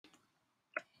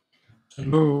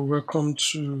Hello, welcome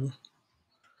to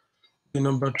the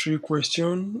number 3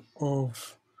 question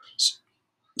of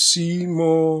C,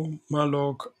 more,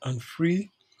 malloc, and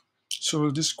free. So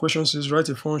this question says write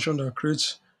a function that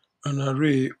creates an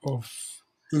array of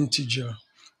integer.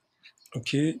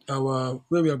 Okay, our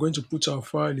where we are going to put our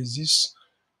file is this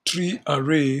 3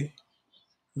 array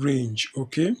range.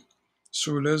 Okay,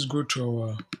 so let's go to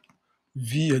our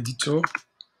V editor,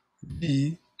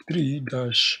 v3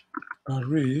 dash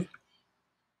array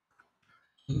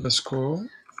underscore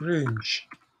range.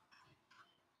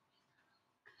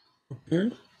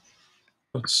 Okay,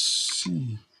 let's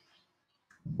see.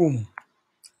 Boom.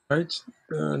 Right,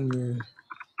 then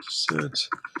set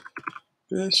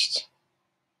paste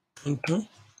enter,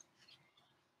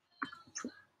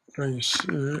 and you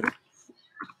say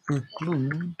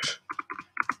include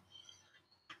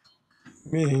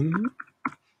main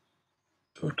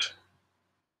dot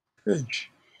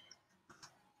page.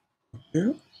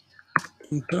 Okay,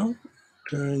 enter,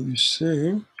 then you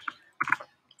say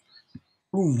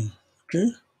boom. Okay,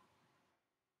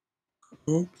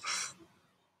 up,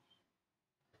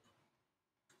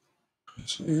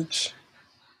 that's it.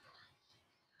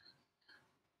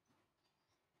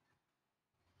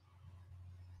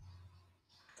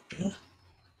 Okay,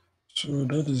 so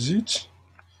that is it.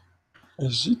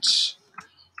 That's it.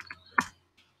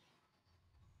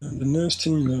 And the next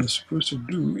thing you are supposed to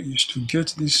do is to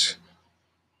get this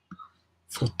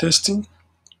for testing.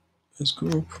 Let's go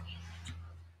up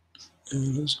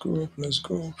and let's go up. Let's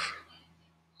go up.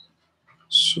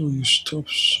 So you stop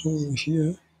somewhere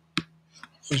here.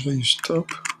 That's where you stop.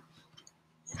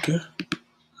 Okay,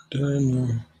 then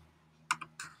you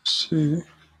say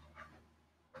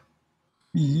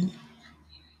e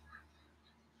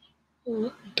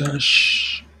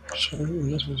dash, sorry,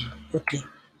 I'm not supposed to, okay,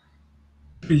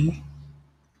 3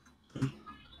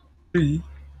 3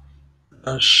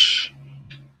 dash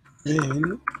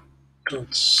main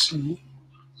dot c,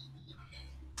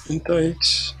 enter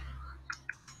it.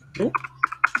 Okay,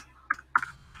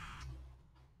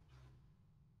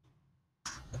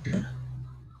 okay,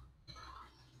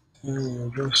 then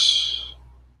you just,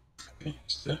 okay,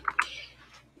 it's there.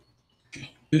 Okay,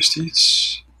 paste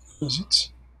it. That's it.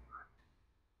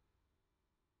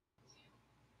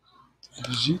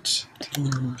 That's it. Then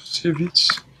you save it.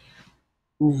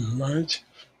 Boom, right?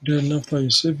 Then after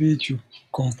you save it, you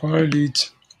compile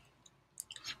it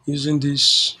using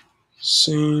this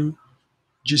same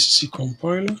GCC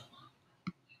compiler.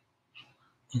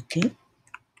 Okay,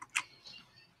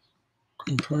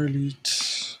 compile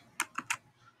it.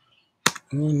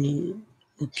 Run it.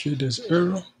 Okay, there's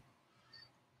error.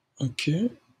 Okay,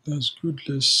 that's good.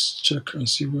 Let's check and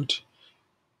see what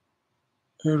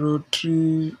error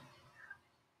 3,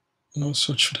 no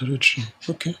such directory.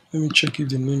 Okay, let me check if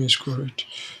the name is correct.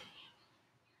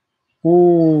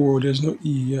 Oh, there's no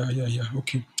E. Yeah.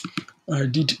 Okay, I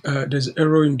did. There's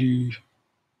error in the.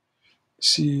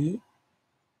 See,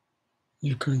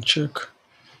 you can check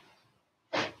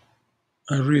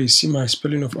array. See my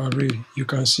spelling of array. You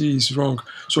can see it's wrong.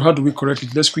 So how do we correct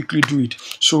it? Let's quickly do it.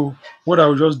 So what I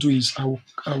will just do is I will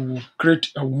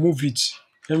move it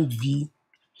mv.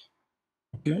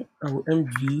 Okay, I will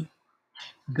mv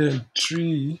then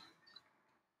 3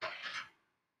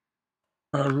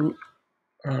 arrow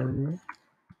arrow.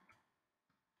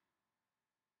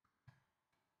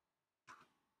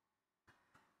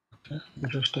 Okay, let me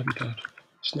just type it out.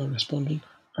 It's not responding.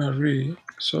 Array.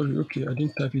 Sorry. Okay, I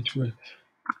didn't type it well.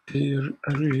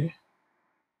 Array.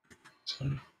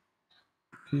 Sorry.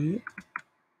 Okay.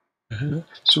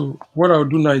 So what I'll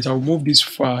do now is I'll move this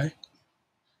file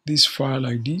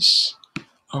like this.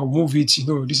 I'll move it.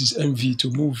 This is MV to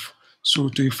move. So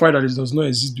to a file that does not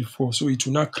exist before. So it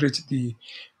will not create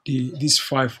this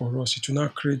file for us. It will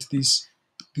not create this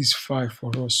file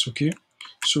for us. Okay.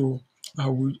 So I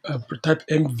will type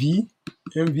MV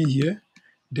here.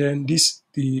 Then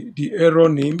the error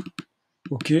name.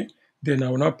 Okay. Then I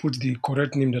will now put the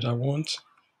correct name that I want,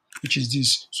 which is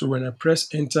this. So when I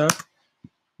press enter,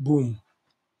 boom,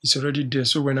 it's already there.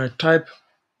 So when I type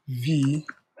V,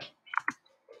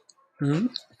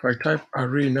 if I type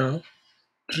array now,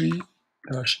 3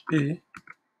 dash A,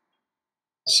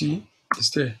 see, it's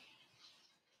there,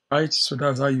 right? So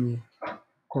that's how you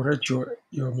correct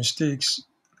your mistakes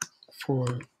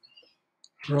for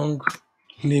wrong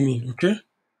naming, okay?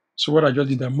 So what I just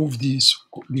did, I moved the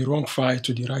wrong file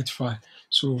to the right file.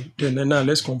 So then now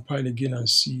let's compile again and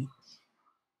see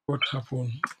what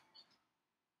happened.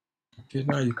 Okay,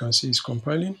 now you can see it's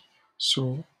compiling.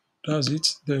 So that's it.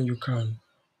 Then you can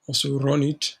also run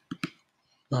it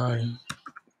by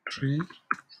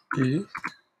 3A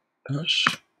dash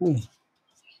boom.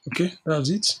 Okay, that's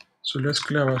it. So let's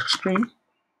clear our screen.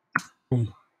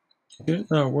 Boom. Okay,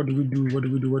 now what do we do? What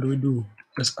do we do? What do we do?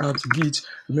 Let's add Git.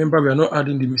 Remember, we are not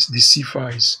adding the C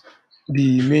files,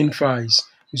 the main files.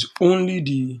 It's only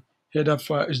the header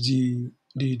file, is the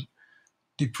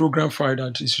program file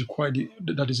that is required.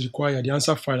 That is required. The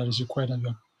answer file that is required that we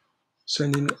are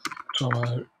sending to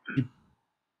our.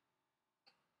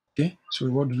 Okay, so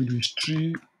what do we do? Is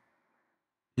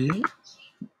 3A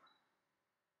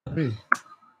array.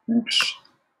 Oops.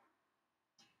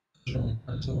 That's not what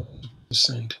I'm supposed to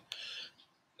send.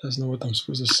 That's not what I'm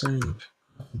supposed to send.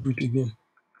 Do it again.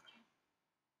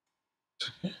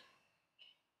 Okay.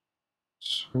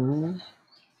 So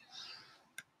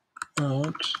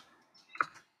add.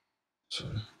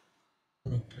 Sorry.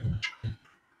 Okay.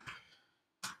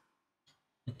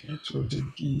 Okay. So the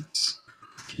git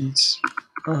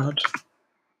add.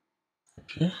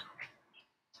 Okay.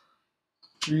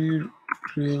 Tree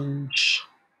range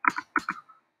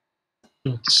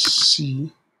dot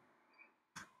c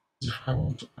if I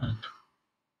want to add.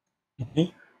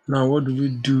 Okay. Now what do?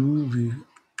 We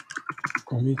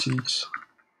commit it.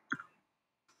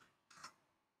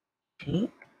 Okay.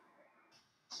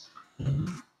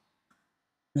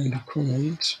 And the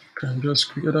comment, you can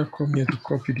just either come here to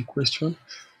copy the question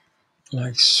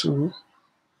like so,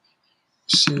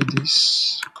 say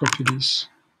this, copy this,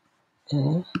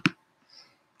 or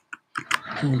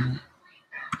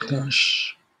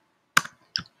dash.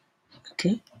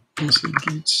 Okay, and say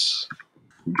git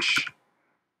push.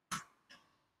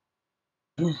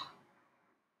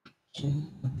 So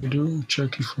we do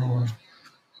check if our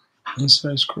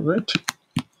answer is correct.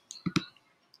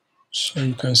 So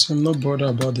you can see I'm not bothered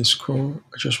about the score.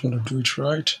 I just want to do it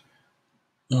right.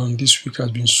 And this week has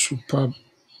been super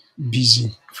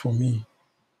busy for me.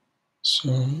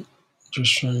 So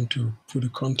just trying to put the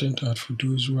content out for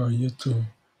those who are yet to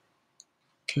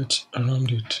get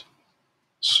around it.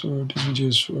 So the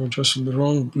videos were just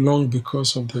long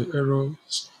because of the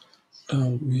errors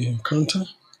that we encounter.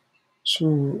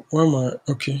 So why am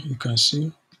I okay? You can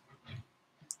see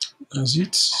that's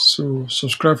it. So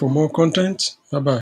subscribe for more content. Bye bye.